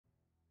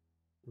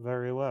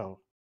Very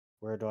well.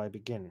 Where do I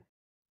begin?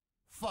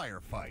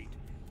 Firefight.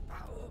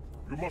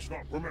 You must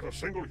not permit a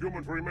single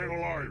human to remain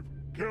alive.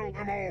 Kill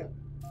them all.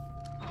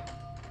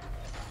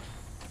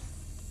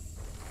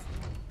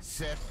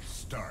 Set,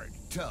 start.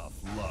 Tough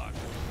luck.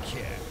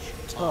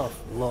 Catch. Tough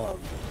love.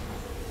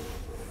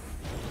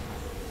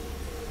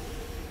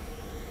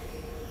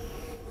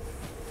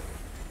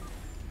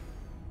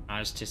 I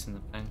was testing the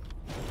thing.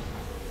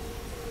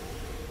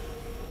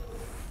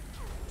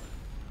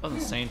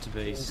 Doesn't seem to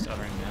be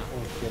stuttering now.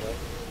 Get it.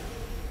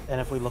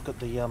 And if we look at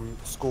the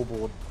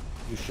scoreboard,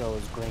 you show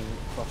as green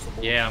across the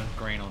board. Yeah, I'm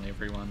green on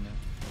everyone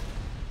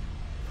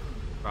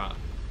now. Right.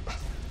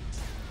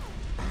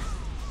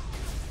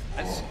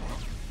 That's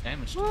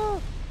damaged.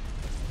 You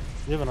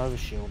have an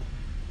overshield.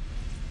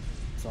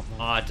 Something.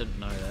 Oh, I didn't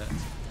know that.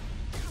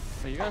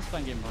 So you guys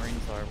don't get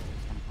marines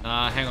though.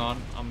 Hang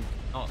on. I'm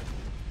not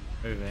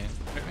moving.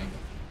 Moving?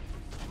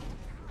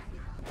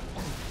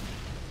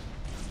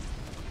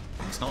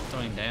 It's not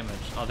doing damage.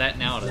 Oh, that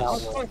now it is. Now,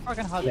 It's so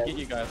fucking hard to get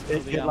you guys.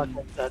 It get like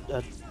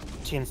a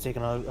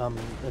 10-second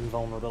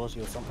invulnerability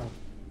or something.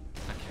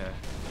 Okay.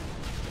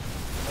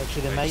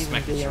 Actually, there Wait, may just even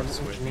making be sure an it's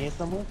working. engineer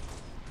somewhere.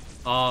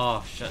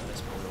 Oh shit,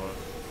 that's probably what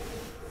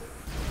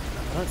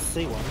I don't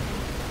see one.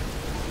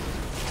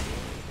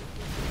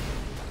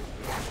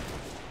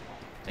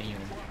 Damn.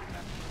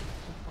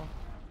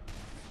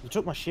 You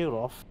took my shield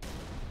off.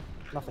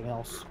 Nothing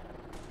else.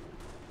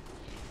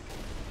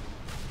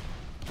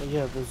 But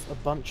yeah, there's a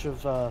bunch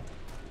of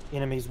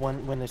enemies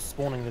when they're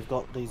spawning. They've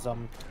got these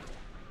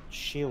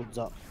shields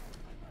up.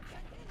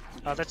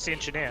 Oh, that's the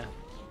engineer.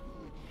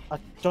 I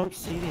don't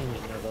see the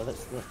engineer though.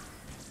 That's the.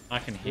 I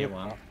can hear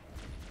one.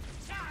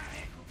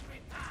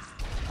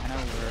 I know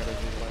where it is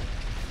usually.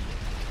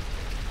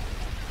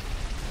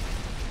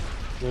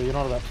 Well, you're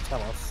not about to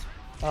tell us.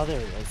 Oh, there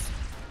he is.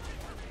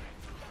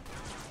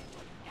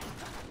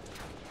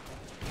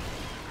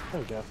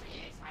 There we go.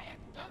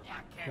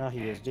 Now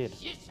he is dead.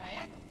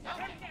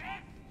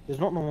 There's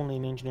not normally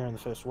an engineer in the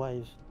first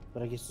wave,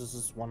 but I guess this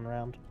is one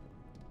round.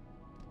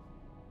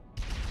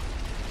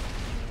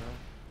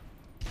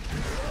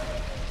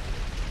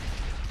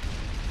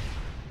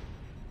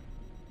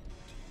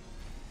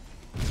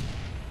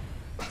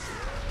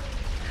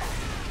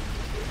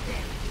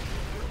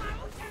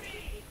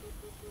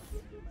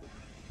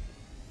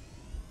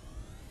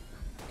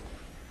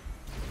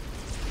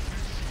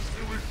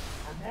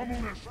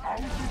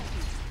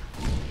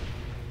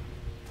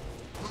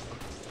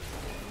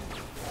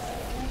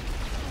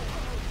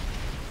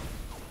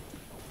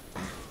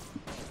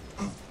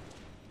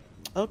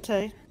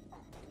 Okay.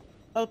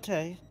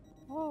 Okay.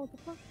 Oh, the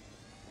fuck?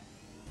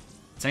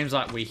 Seems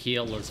like we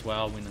heal as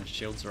well when the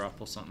shields are up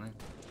or something.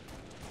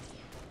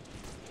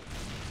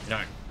 You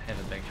don't have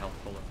a big health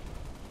bullet.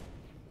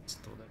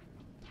 Still there.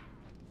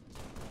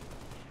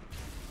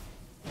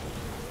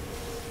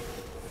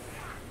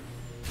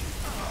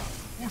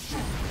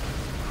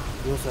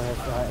 You also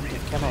have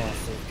active camo, I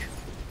see.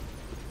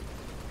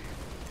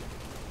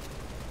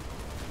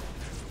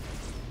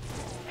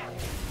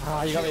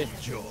 Ah, you got me.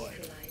 Joy.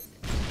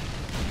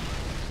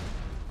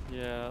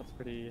 Yeah, that's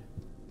pretty.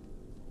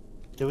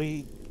 Do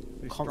we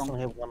Pretty constantly strong.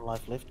 have one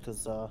life left?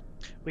 Because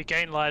We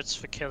gain lives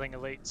for killing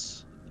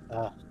elites.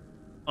 Oh,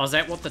 is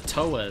that what the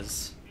toe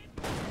is?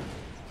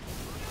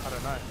 I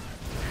don't know.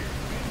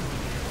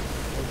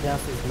 now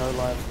there's no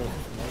lives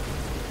left.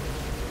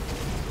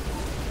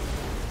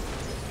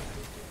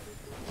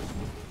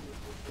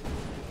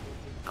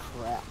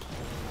 Crap.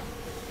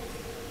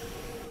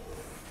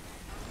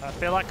 I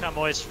feel like I'm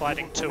always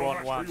fighting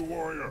 2-on-1. You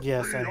warrior.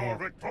 Yeah, We same are here.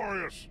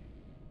 victorious.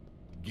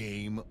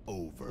 Game There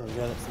over. we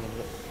go, that's the end of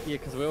it. Yeah,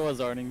 because we were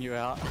zoning you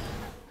out.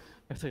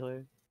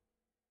 Basically.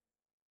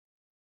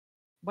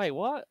 Wait,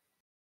 what?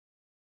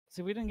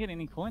 See, we didn't get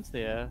any points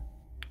there.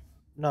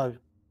 No,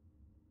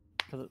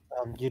 'Cause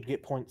it... you'd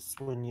get points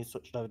when you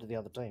switched over to the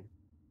other team.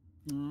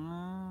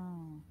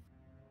 Oh.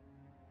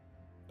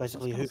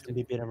 Basically, who kinda can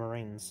be better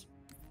Marines?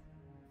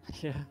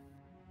 Yeah.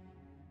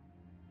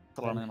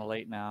 But I'm an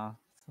elite now,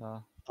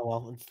 so. Oh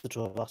well, it's the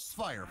two of us.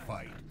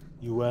 Firefight.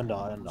 You and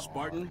I and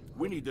Spartan,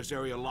 we need this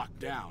area locked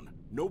down.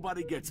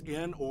 Nobody gets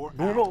in or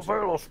Do not out.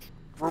 fail us.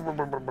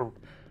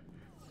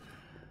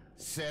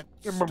 Set,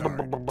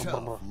 start.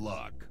 Tough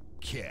luck.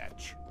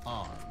 Catch.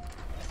 On.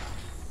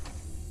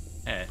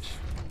 Edge.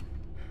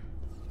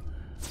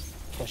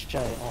 Cache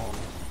on.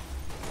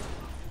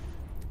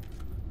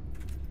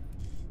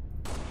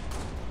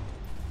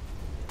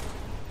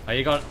 Oh,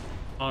 you got.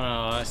 Oh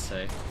no, I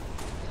see.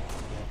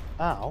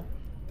 Ow.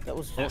 That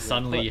was Thought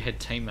suddenly you had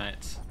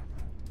teammates.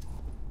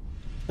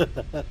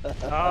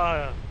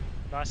 Oh,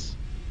 nice.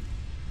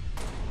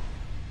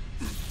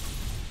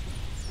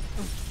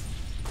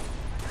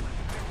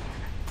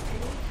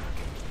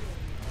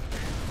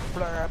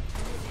 Blurp.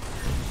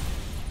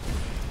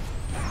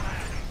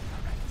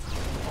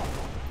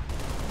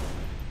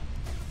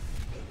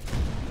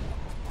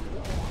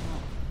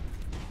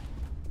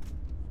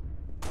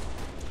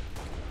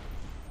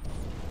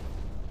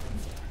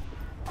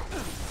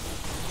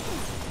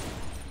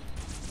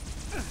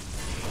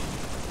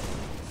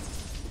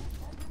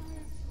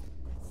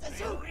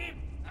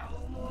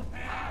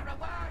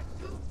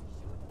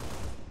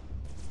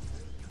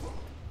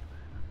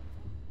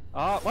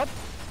 Oh, what?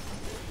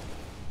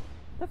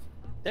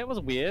 That was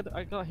weird.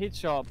 I got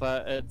headshot,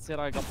 but it said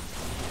I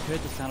heard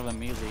the sound of a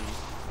melee.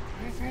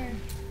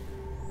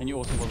 And you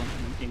also wasn't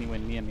anywhere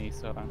near me,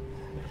 so I don't.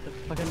 It's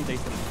fucking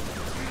decent.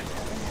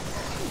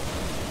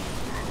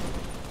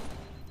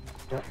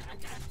 Yep.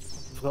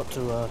 Forgot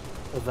to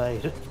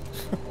evade.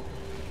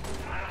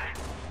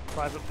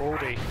 Private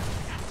Baldy.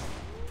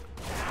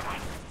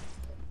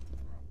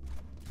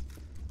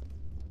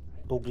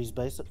 Baldy's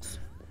basics.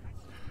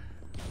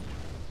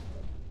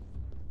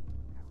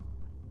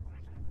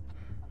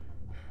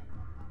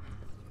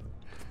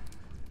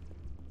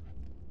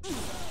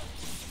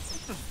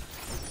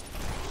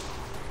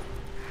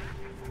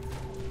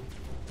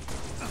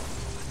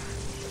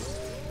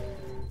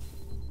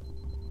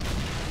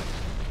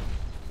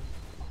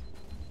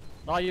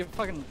 Oh, you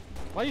fucking.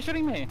 Why are you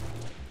shooting me?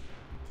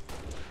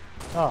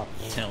 Oh,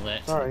 Tell that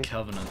to sorry. the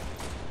Covenant.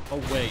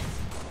 Oh wait.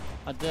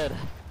 I did.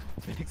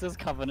 Phoenix's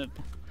Covenant.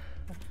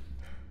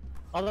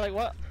 I was like,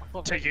 what? I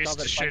thought Too Phoenix used to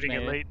Covenant shooting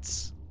fucked me.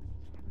 elites.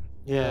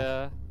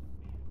 Yeah.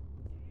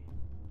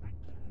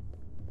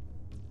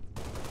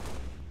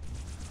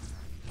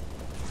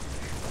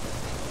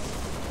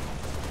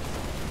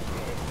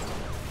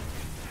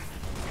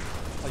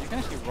 Oh, you can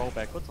actually roll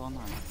backwards on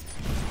that.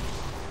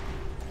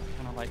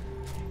 Kind of like.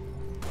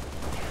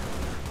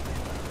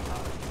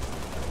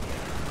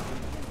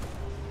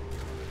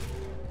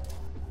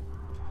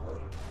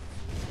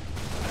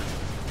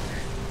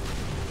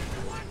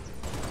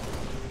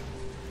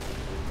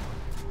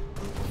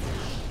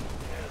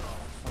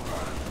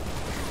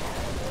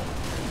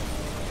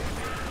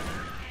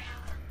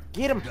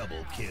 Get him!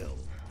 Double kill.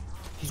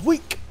 He's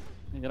weak!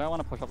 You don't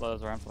want to push up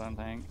those ramps, I don't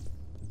think.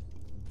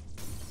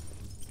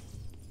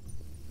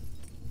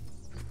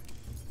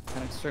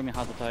 And extremely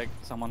hard to take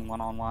someone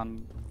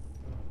one-on-one.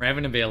 We're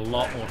having to be a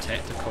lot more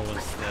tactical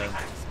as the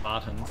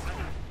Spartans.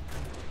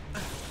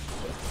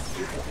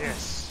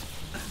 Yes.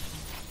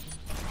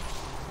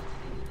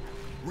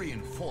 You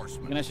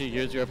Reinforcement. can actually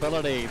use your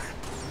abilities.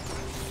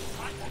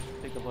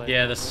 Take the blade.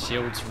 Yeah, this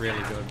shield's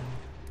really good.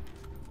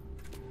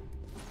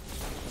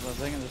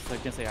 The thing is,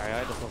 against the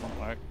AI, it just doesn't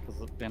work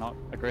because they're not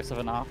aggressive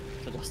enough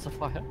to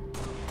justify it.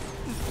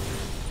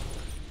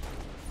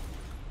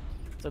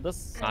 So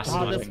this Nice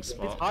hard, sniping these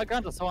spot. high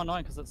grounds are so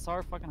annoying because it's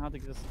so fucking hard to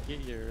just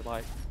get you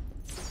like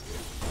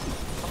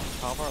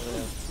cover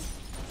there.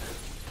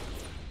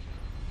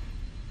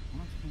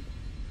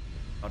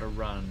 Gotta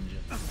run.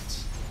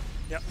 Just.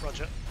 Yep,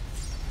 roger.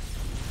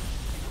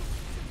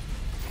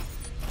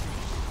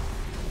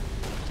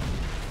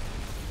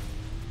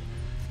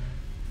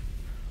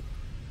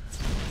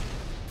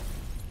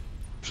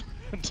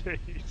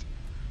 Indeed.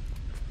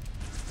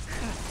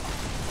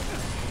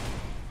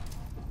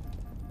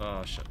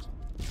 Oh shit.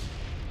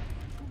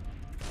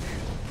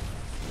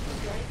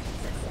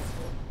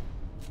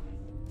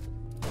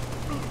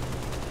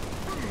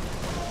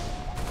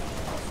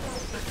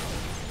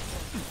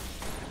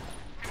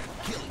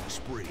 Killing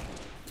spree.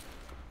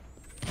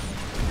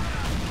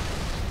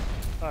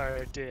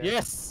 Oh dear.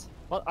 Yes!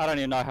 Well, I don't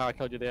even know how I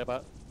killed you there,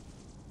 but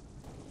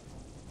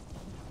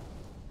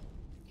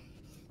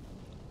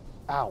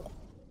Ow.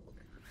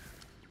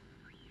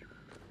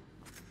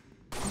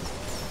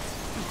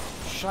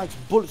 Shite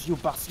bullets, you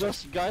bastard!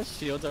 this guy's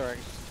shields are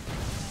actually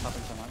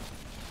stopping so much.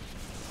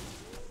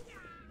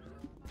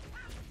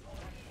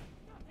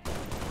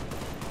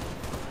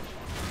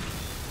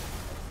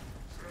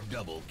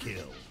 Double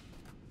kill.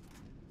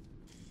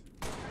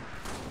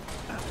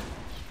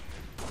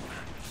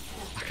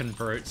 Fucking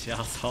brutes, you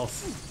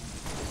assholes.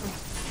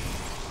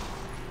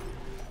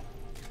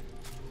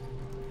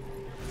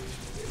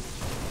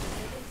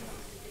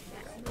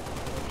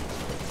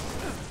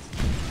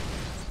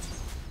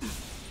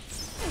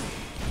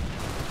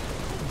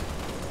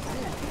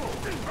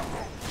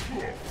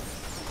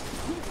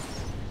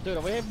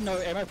 Dude, we have no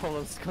ammo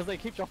problems because they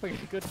keep dropping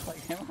a good like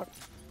ammo.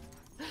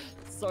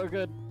 So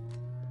good.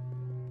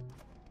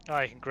 Oh,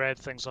 you can grab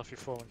things off your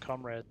fallen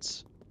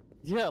comrades.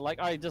 Yeah, like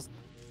I was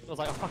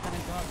like, oh fuck,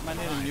 I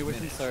need a new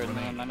weapon sword, and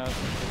then I know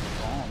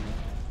it's gone.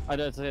 I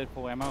just had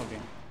full ammo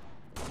again.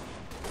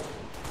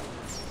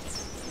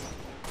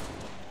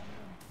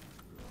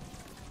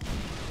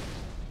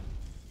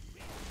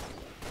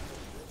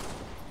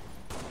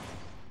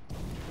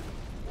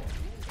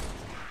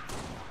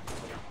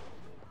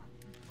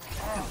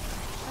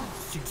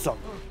 Zigzag.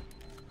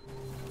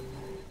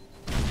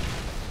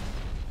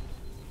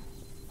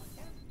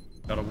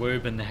 Got a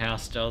woob in the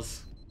house,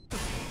 does.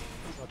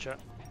 Roger.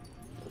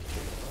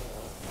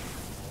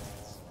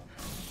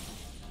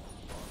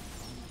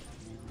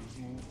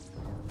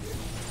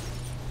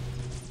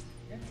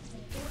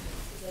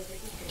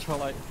 So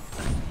like,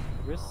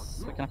 wait,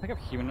 can I pick up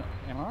human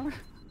ammo?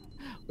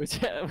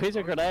 Where's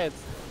your grenades?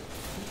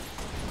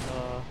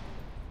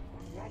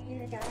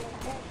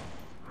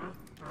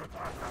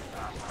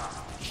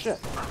 Shit.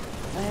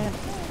 Man.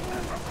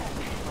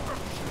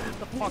 What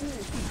the fuck?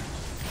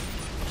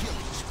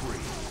 Killing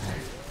spree.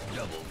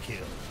 Double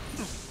kill.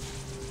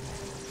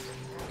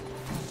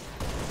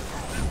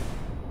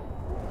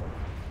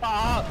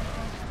 Ah!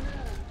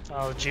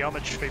 Oh, the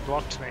geometry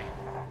blocked me.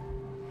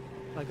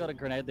 I got a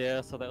grenade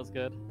there, so that was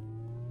good.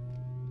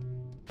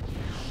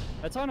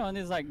 It's annoying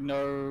there's like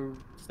no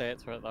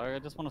stats for it though. I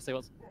just want to see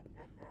what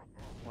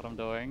I'm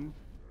doing.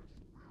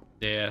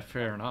 Yeah,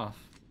 fair enough.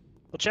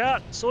 Watch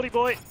out, Swordy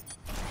boy!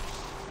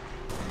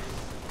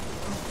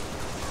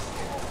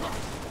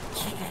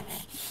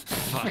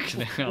 Fuck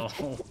now.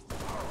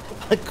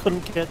 I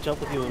couldn't catch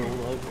up with you at all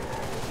though,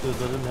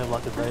 because I didn't have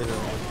like a data and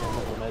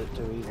that made it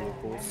too easy,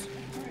 of course.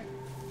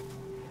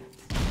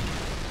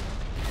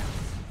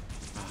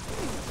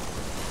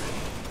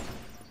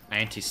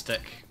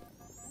 Anti-stick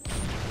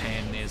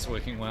pan is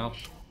working well.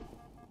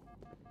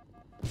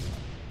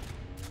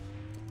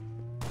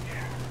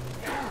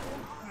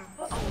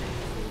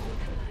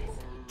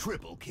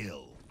 Triple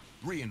kill.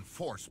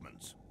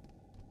 Reinforcements.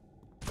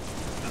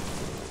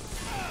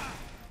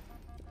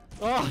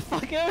 Oh,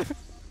 fuck you!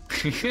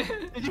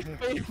 Did you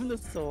feed from the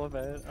sword,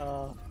 man?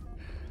 Oh.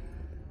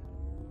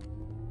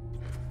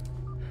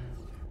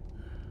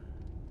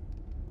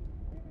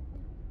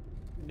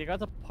 You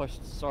guys are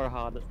pushed so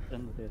hard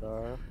into there,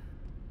 though.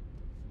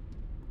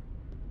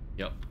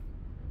 Yep.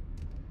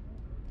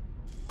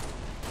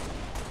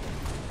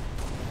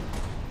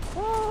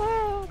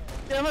 Oh,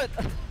 damn it!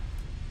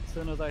 As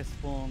soon as I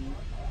spawn.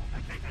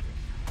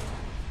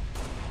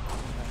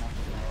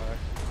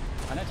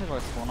 I need to go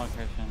to spawn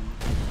location.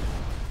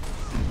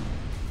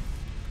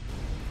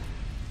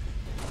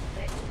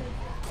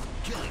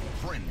 Killing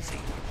frenzy.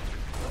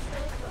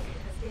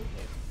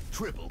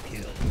 Triple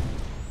kill.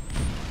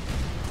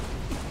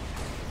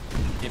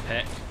 Get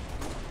packed.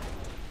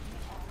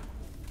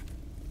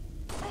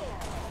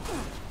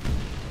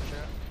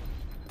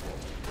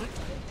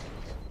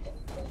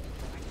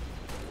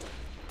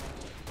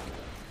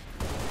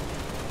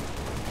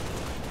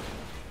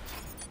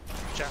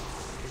 Jack,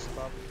 he's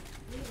above.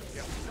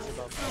 Yep, he's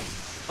above.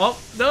 Oh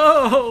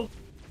no!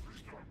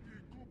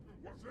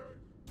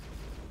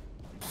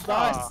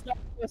 Nice!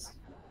 Nice.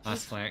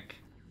 Nice flank.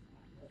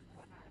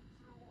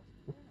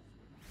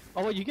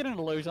 Oh, well, you get an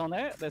illusion on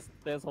that?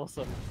 That's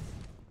awesome.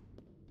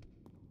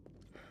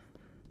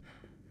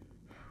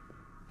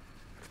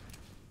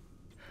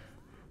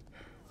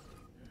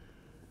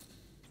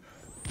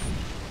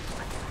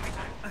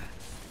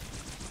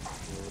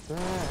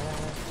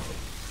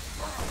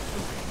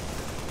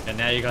 And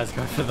now you guys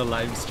go for the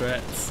lame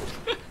strats.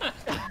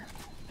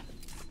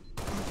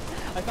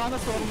 I found a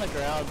sword on the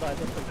ground, so I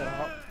just picked it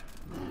up.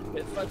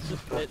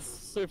 It's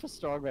super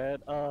strong, man.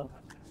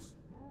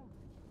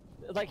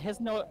 Like has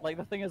no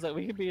the thing is that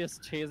we can be as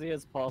cheesy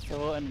as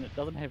possible, and it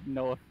doesn't have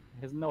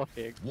has no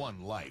effect.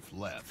 One life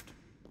left.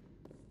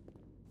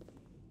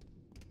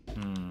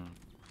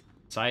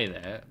 Say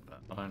that,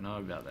 but I don't know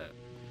about that.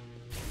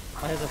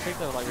 It has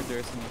effect of like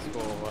reducing the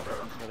score, but it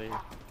doesn't really.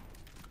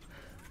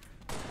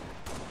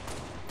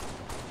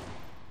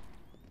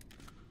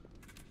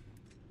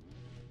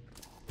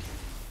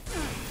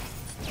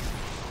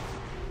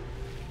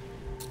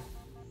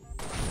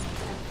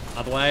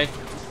 Other way.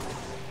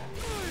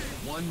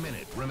 1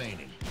 minute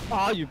remaining.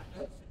 Oh, you.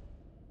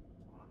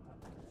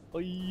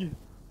 Oy.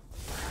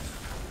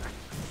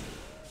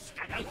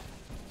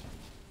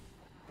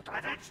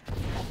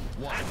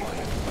 One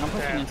I'm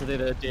pushing into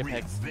the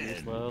jetpacks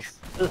as well.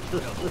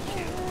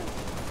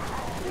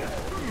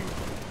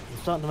 I'm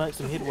starting to make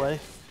some headway.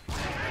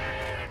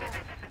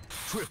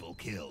 Triple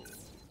kill.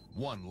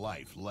 One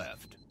life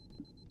left.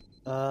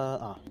 I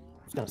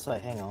was gonna say,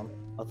 hang on.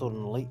 I thought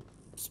an elite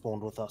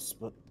spawned with us,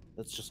 but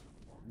it's just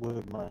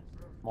word my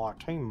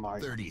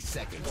teammate. 30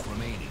 seconds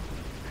remaining.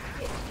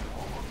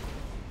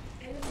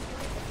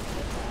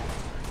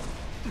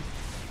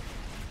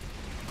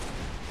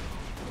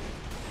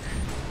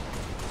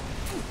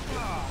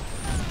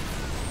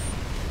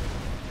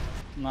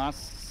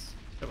 Nice.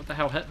 What the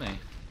hell hit me?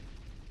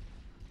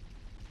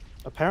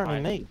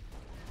 Apparently me.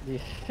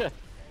 Yeah.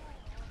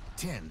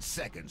 10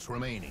 seconds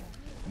remaining.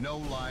 No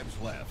lives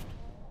left.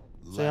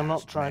 See, I'm not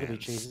Last trying to be man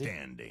cheesy.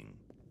 Standing.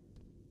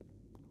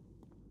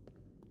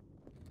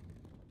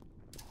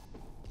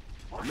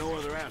 No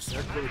other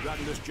asset could have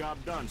gotten this job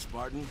done,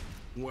 Spartan.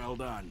 Well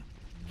done.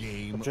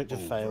 Game Objective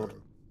over. failed.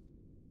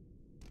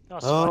 Oh,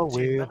 it's Oh, 22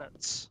 weird.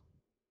 minutes.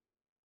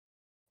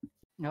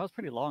 That was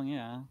pretty long,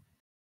 yeah.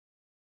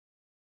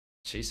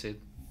 She said.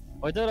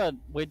 We did a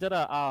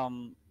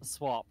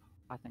swap.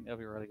 I think that'll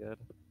be really good.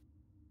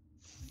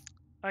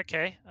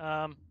 Okay,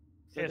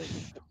 So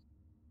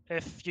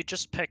if you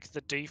just pick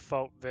the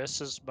default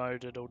versus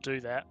mode, it'll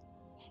do that.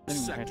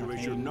 Didn't even Sector pay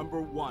is your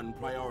attention. #1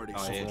 priority.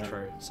 Oh yeah, soldier.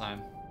 true.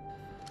 Same.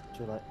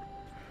 Too late.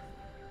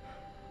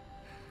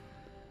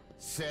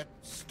 Set,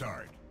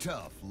 start.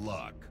 Tough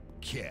luck.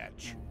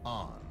 Catch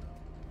on.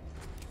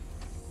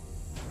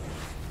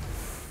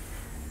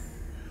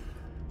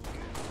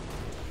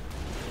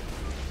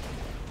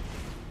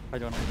 I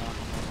don't know.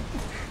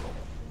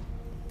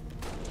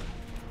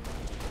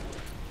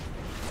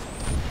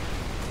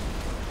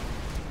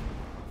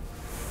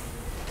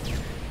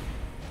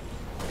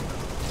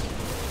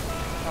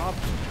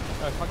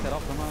 Oh, fuck that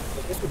up, am I?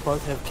 I guess we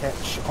both have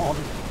catch on.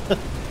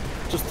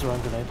 Just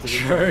throwing grenades.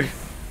 True.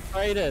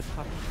 Traded.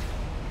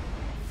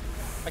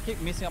 I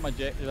keep messing up my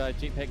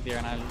jetpack there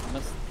and I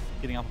miss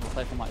getting up on the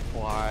platform like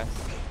twice.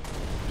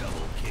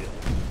 Double kill.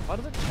 Why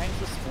does it change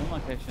the spawn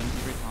location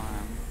every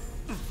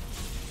time?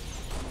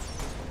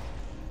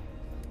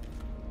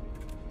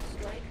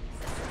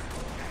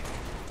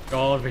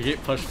 God, we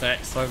get pushed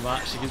back so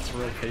much against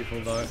real people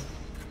though.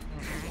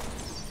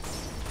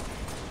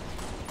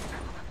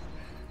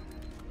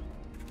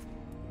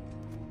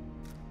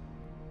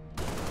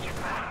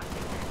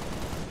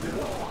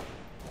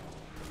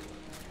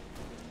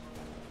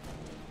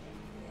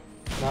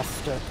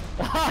 Master.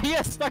 Ah,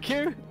 yes, fuck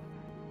you!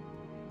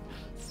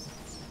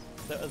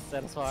 That was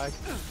satisfying.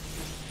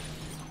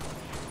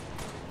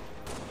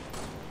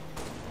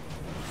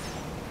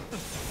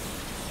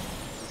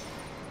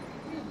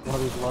 One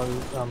of these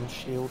low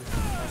shield,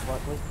 most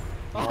likely.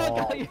 Oh,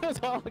 God, you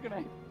as well,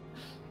 grenade.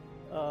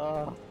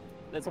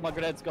 That's all my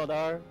grenades got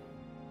though.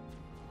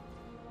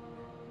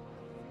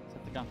 Just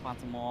have to go and find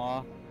some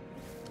more.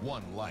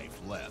 One life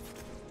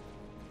left.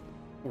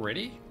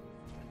 Already?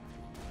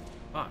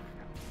 Fuck.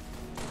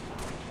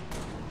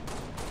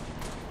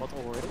 What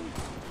already?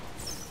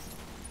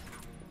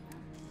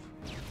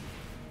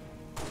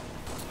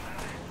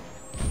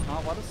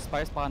 Oh, why does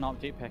spacebar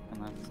not jetpack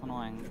in that? It's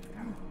annoying.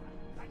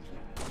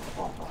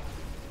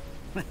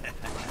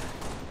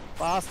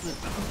 Bastard!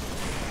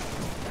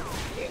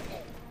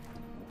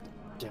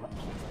 Damn it.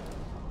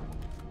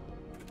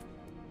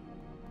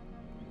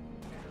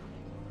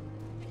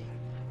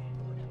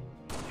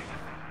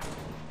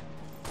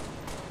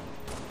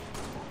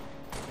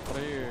 What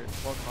are you?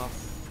 What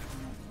class?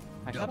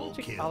 I Double can't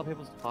check kill. other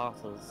people's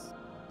classes.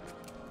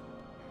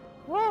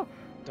 Whoa!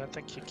 Don't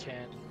think you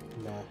can.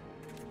 Nah.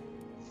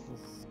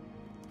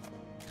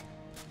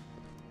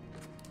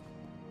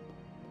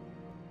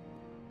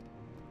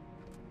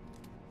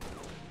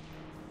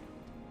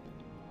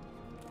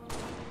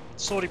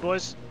 Sorty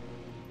boys.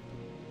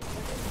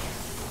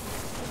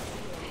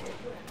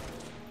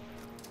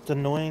 It's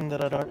annoying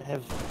that I don't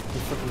have the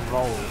freaking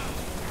roll.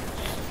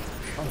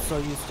 I'm so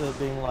used to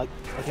being like,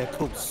 okay,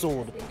 cool,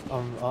 sword.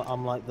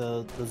 I'm like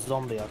the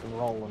zombie, I can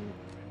roll and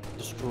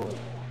destroy.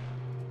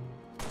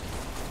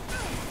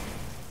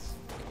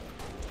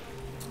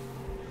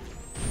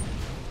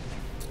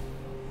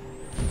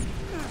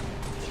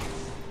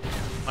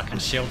 I can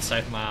shield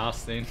save my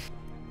ass then.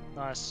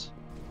 Nice.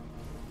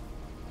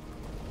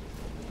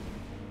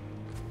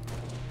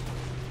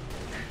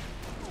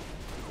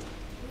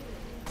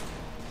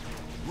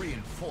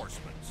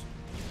 Reinforcements.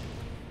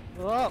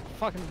 Oh,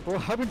 fucking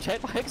bro, I've been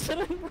chat by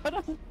accident,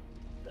 brother.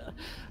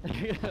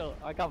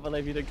 I can't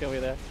believe you didn't kill me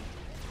there.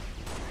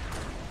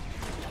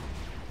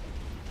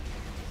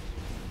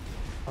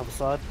 Other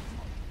side.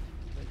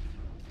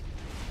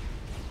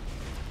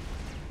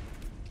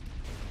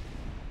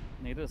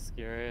 Neither is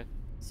scary.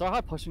 So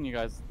hard pushing you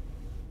guys.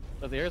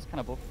 The area's kind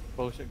of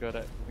bullshit good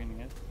at winning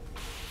it.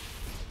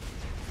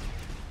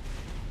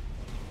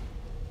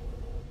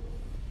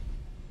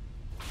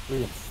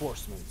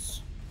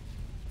 Reinforcements.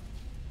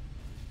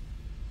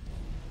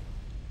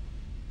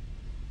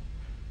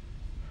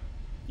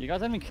 You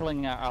guys have been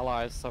killing our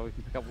allies so we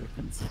can pick up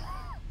weapons.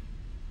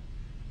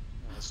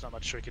 There's not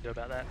much we can do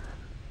about that.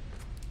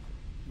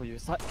 Well, you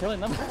start killing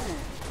them.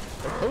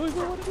 Who is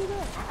want to do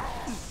that?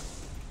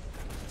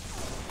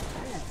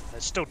 They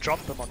still drop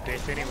them on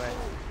death anyway.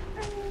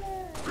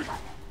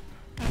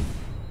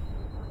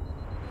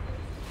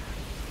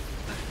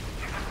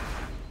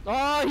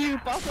 Oh, you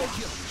bastard!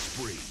 Killing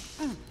spree.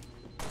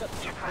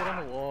 Get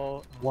on the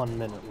wall. 1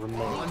 minute remaining.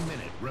 1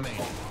 minute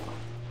remaining.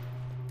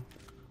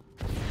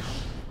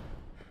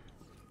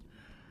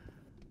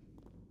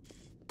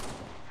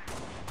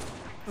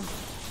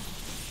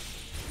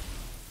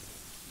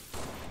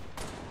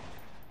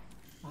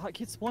 Oh, it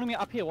keeps spawning me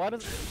up here. Why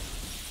does it?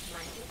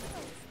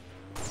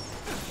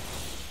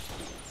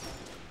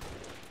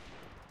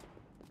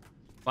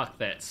 Fuck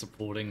that,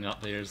 supporting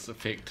up there is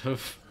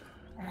effective.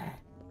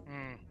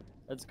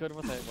 It's good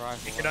with that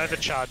rifle. You can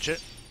overcharge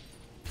it.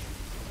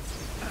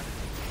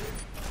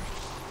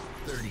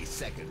 30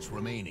 seconds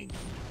remaining.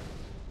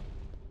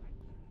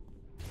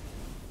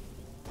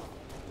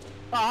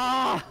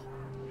 Ah!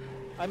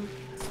 I'm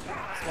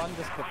swung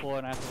this before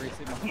and I have to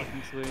reset my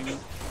fucking swing.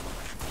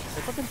 It's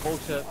fucking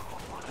bullshit.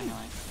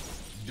 Anyway.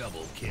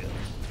 Double kill.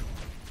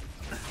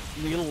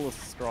 Needle is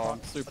strong.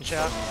 Super Watch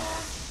out.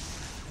 strong.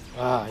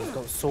 Ah, he's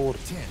got a sword.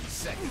 10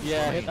 seconds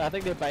Yeah, remaining. I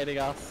think they're baiting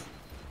us.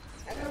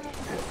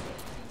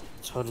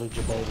 Totally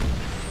debated.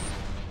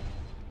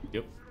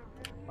 Yep.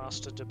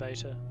 Master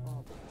debater.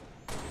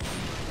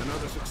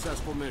 Another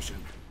successful mission.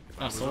 If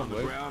I Ah, was sword on the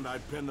work. ground,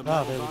 I'd pin the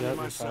Ah, medals there we on go, you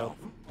we myself.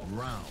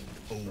 Round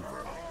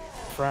over.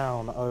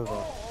 Frown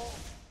over.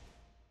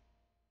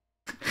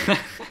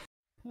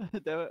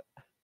 Do it.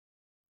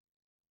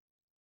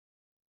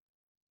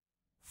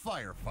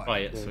 Firefight. Oh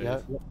yeah, There we sweet.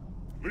 go.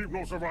 Leave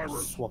no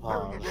survivors. Burn the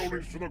Swappage.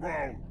 buildings to the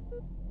ground.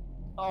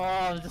 Oh,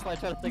 I was just like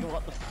trying to think of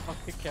what the fuck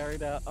it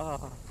carried out.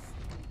 Oh,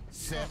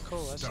 Set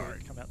Cool, I see start.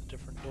 it come out the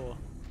different door.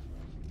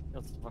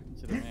 that's fucking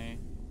shit at me.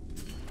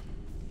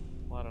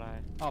 Why did I?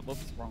 Oh,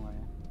 whoops, wrong way.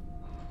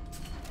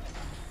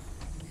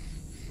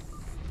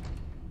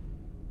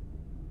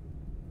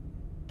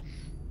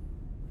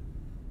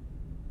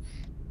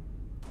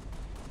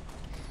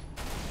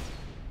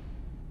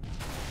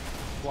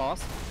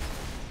 lost.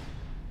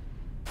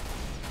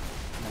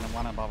 And then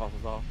one above us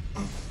as well.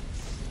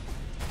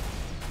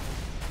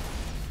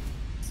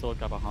 Sword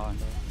guy behind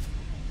us.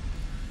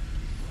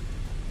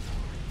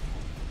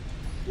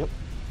 Yep.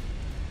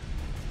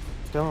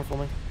 It's going for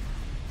me.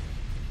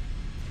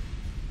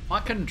 I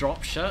can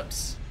drop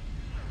ships.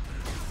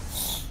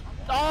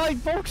 Oh,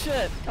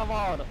 bullshit! Come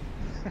on!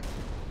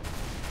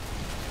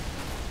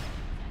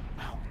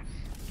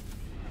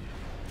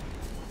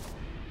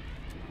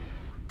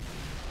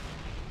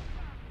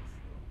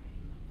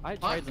 I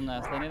had trades in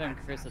this, they need to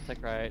increase the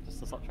tick rate just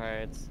to stop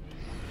trades.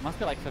 It must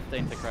be like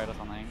 15 tick rate or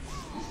something.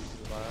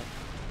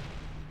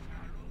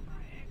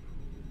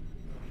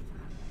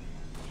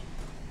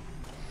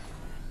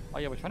 Oh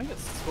yeah, we're trying to get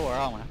score,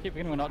 aren't we? I keep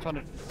forgetting we're not trying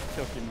to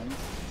kill humans.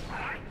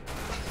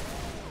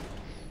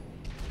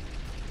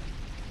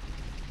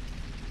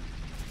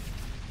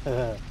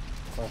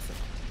 Classic.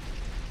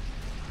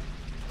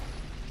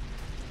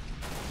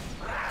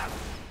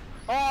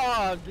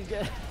 Oh, you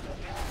get.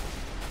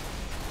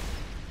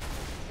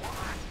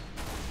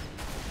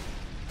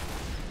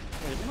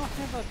 Wait, do we not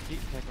have a deep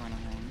pick or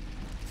anything?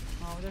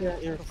 Oh, we Yeah,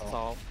 don't you're have fine.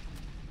 salt.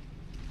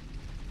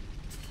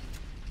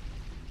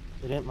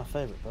 It ain't my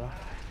favorite, bro.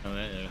 Oh,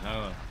 there you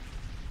go.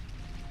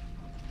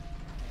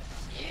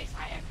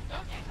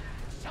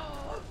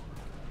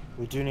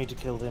 We do need to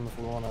kill them if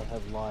we want to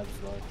have lives,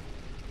 though.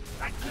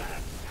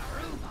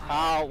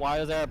 Oh, why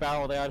is there a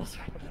barrel there? I just...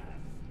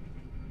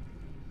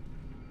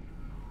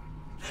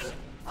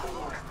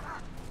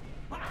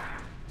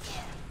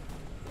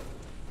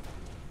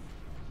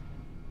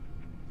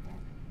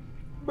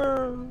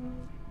 Burn.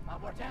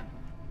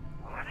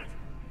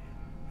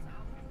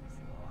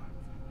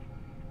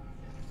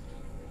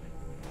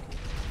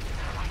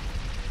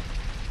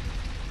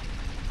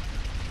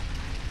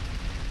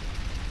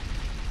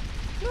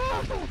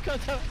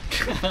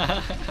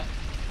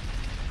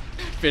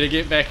 Better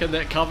get back in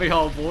that cubby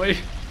hole, boy.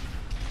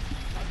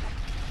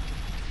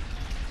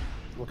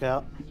 Look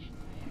out.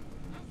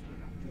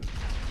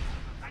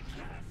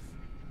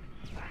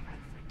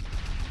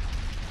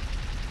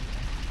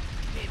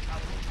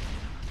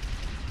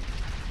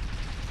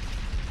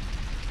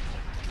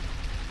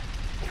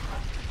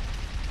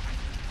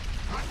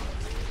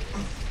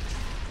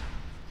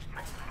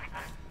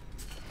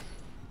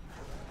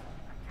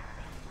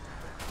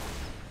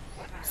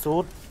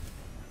 Sword.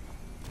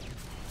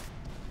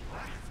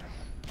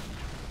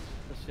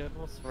 The shield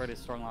was really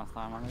strong last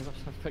time. I maybe I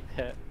should have picked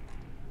it.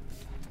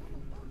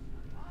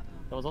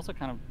 That was also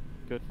kind of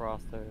good for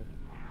us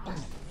too.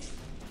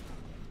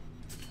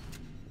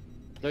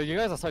 Dude, you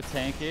guys are so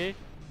tanky.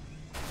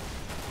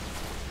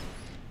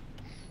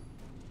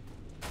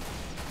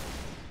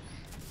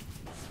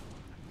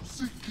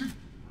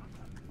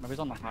 Maybe he's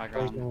on the high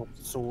ground. Raising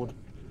a sword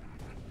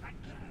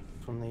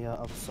from the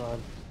other side.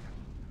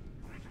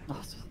 Oh,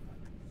 it's-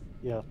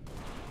 Yeah,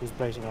 he's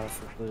baiting us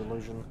with the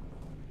illusion.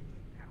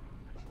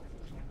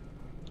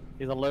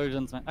 These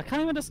illusions, man. I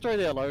can't even destroy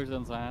the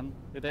illusions, man.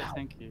 They're that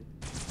tanky.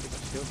 They got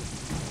shielded.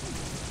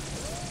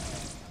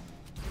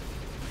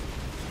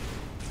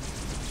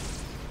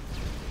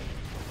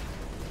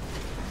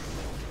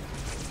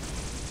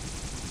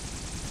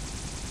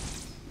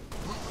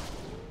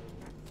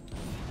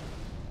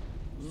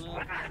 No.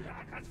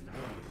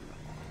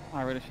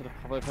 I really should have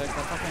probably picked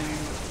that fucking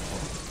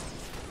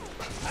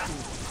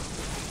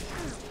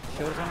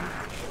shield zone.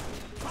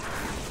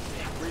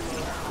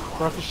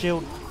 Broke his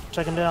shield,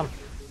 check him down.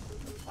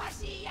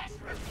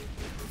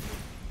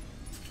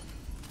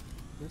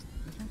 Who's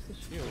the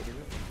shield? Is it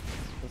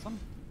this one?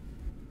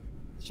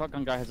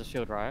 Shotgun guy has a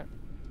shield, right?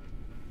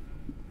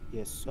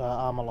 Yes,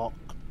 armor lock.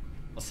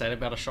 What's that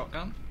about a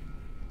shotgun?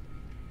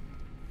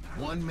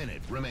 1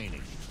 minute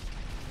remaining.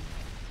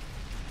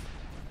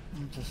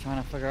 I'm just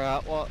trying to figure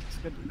out what's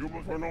good.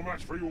 Humans were no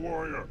match for you,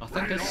 warrior. I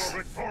think We it's are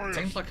victorious.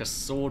 seems like a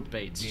sword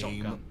beats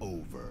Game shotgun.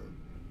 over.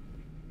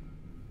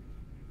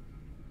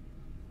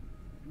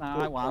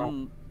 Nah, I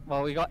won.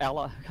 Well, we got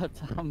Ella. Got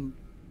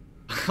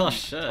Oh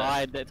shit.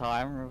 tied that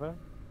time. Remember?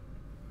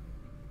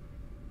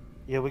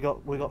 Yeah, we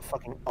got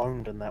fucking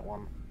owned in that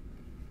one.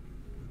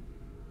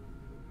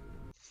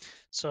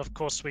 So of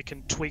course we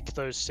can tweak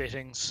those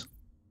settings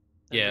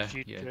in Yeah, the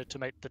future yeah. to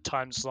make the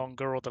times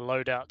longer or the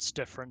loadouts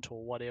different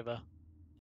or whatever.